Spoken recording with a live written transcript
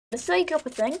Let's say you drop a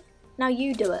thing, now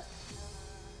you do it.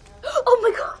 Oh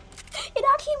my god! It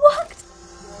actually worked!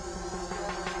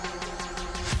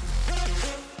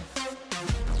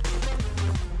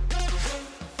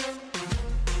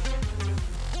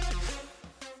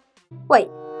 Wait,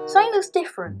 something looks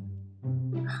different.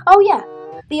 Oh yeah,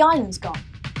 the island's gone.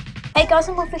 Hey guys,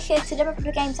 I'm Wolfish here. Today we're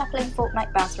playing games happening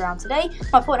Fortnite Battle Round. Today,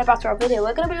 my Fortnite Battle Round video,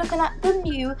 we're going to be looking at the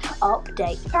new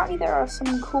update. Apparently there are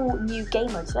some cool new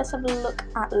game modes, so let's have a look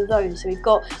at those. So we've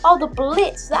got, the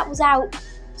Blitz, that was out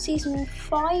Season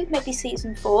 5, maybe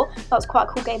Season 4. That's quite a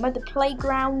cool game mode. The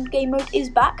Playground game mode is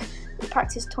back. The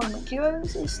Practice Tournament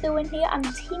Duos is still in here, and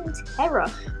Team Terror.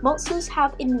 Monsters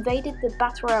have invaded the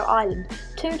Battle Royale island.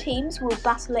 2 teams will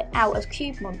battle it out as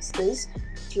cube monsters.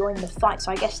 Join the fight,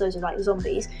 so I guess those are like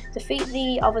zombies. Defeat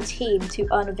the other team to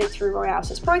earn a victory royale.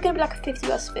 So it's probably going to be like a 50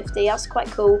 vs 50. That's quite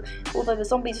cool. Although the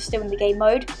zombies are still in the game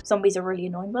mode. Zombies are really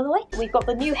annoying, by the way. We've got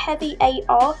the new Heavy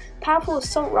A.R, powerful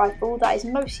assault rifle that is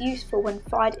most useful when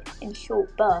fired in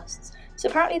short bursts. So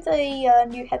apparently the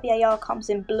new Heavy A.R comes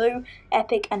in blue,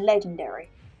 epic, and legendary.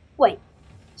 Wait,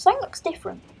 something looks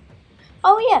different.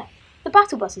 Oh yeah, the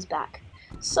battle bus is back.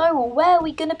 So where are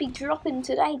we going to be dropping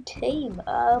today, team?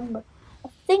 I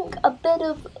think a bit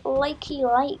of Lakey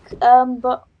Lake,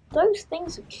 but those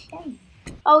things have changed.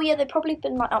 Oh yeah, they've probably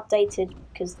been like updated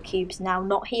because the cube's now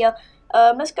not here.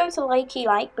 Let's go to Lakey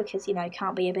Lake because, you know,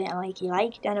 can't be a bit of Lakey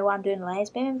Lake. Don't know why I'm doing a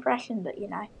lesbian impression, but you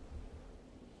know.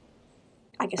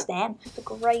 I just am. The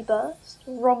Grey Burst,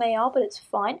 wrong AR, but it's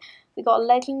fine. We got a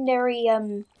legendary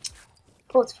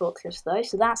Porta Fortress though,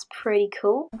 so that's pretty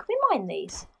cool. Can we mine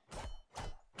these?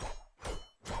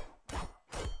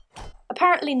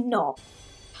 Apparently not.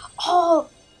 Oh,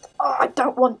 I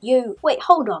don't want you. Wait,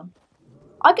 hold on.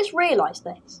 I just realised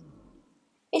this.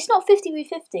 It's not 50 v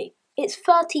 50. It's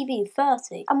 30 v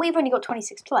 30, and we've only got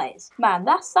 26 players. Man,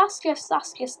 that's just.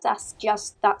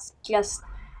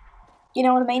 You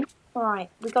know what I mean? Right,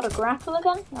 we got a grapple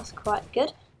again. That's quite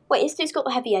good. Wait, this dude's got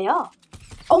the Heavy AR.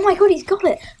 Oh my god, he's got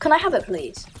it. Can I have it,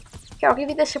 please? Here, I'll give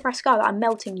you this suppressed sky that I'm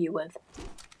melting you with.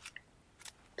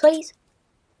 Please?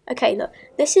 Okay, look.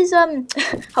 This is,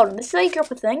 hold on. This is how you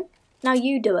drop a thing. Now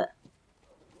you do it.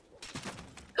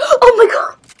 Oh my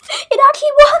god! It actually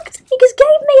worked! He just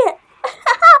gave me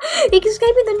it! He just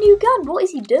gave me the new gun. What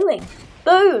is he doing?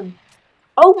 Boom!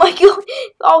 Oh my god!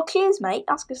 Oh, cheers, mate.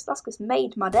 That's just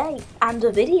made my day. And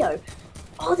a video.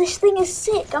 Oh, this thing is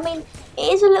sick. I mean,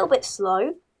 it is a little bit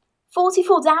slow.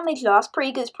 44 damage though. That's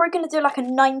pretty good. It's probably going to do like a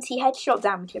 90 headshot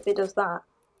damage if it does that.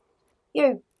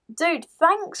 Yo, dude,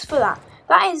 thanks for that.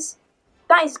 That is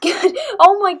good.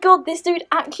 Oh my god, this dude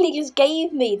actually just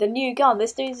gave me the new gun.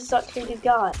 This dude is such a good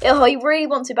guy. Oh, he really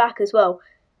wants it back as well.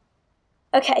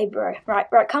 Okay, bro. Right,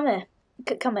 come here.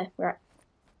 Come here. Right.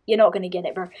 You're not gonna get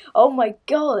it, bro. Oh my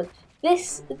god.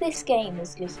 This game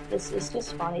is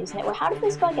just funny, isn't it? Well, how did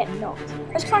this guy get knocked?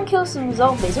 Let's try and kill some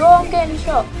zombies. Oh, I'm getting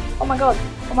shot. Oh my god.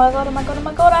 Oh my god, oh my god, oh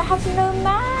my god, I have no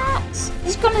mats.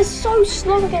 This gun is so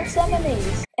slow against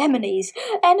enemies. Enemies,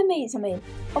 I mean.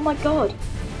 Oh my god.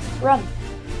 Run.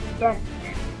 Run.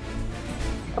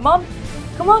 Come on.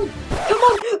 Come on. Come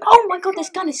on. Oh my god, this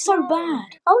gun is so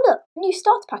bad. Oh look, a new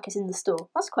starter pack is in the store.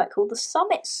 That's quite cool. The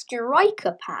Summit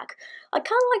Striker pack. I kind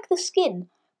of like the skin,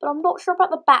 but I'm not sure about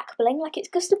the back bling. Like, it's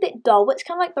just a bit dull. It's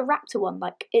kind of like the Raptor one.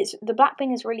 Like, the back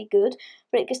bling is really good,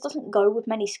 but it just doesn't go with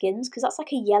many skins because that's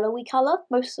like a yellowy colour.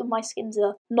 Most of my skins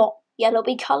are not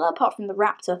yellowy colour apart from the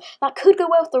Raptor. That could go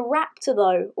well with the Raptor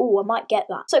though. Oh, I might get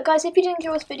that. So guys, if you did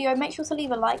enjoy this video, make sure to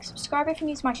leave a like, subscribe if you're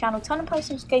new to my channel, turn on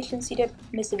post notifications so you don't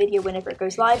miss a video whenever it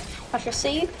goes live. I shall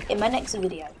see you in my next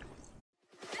video.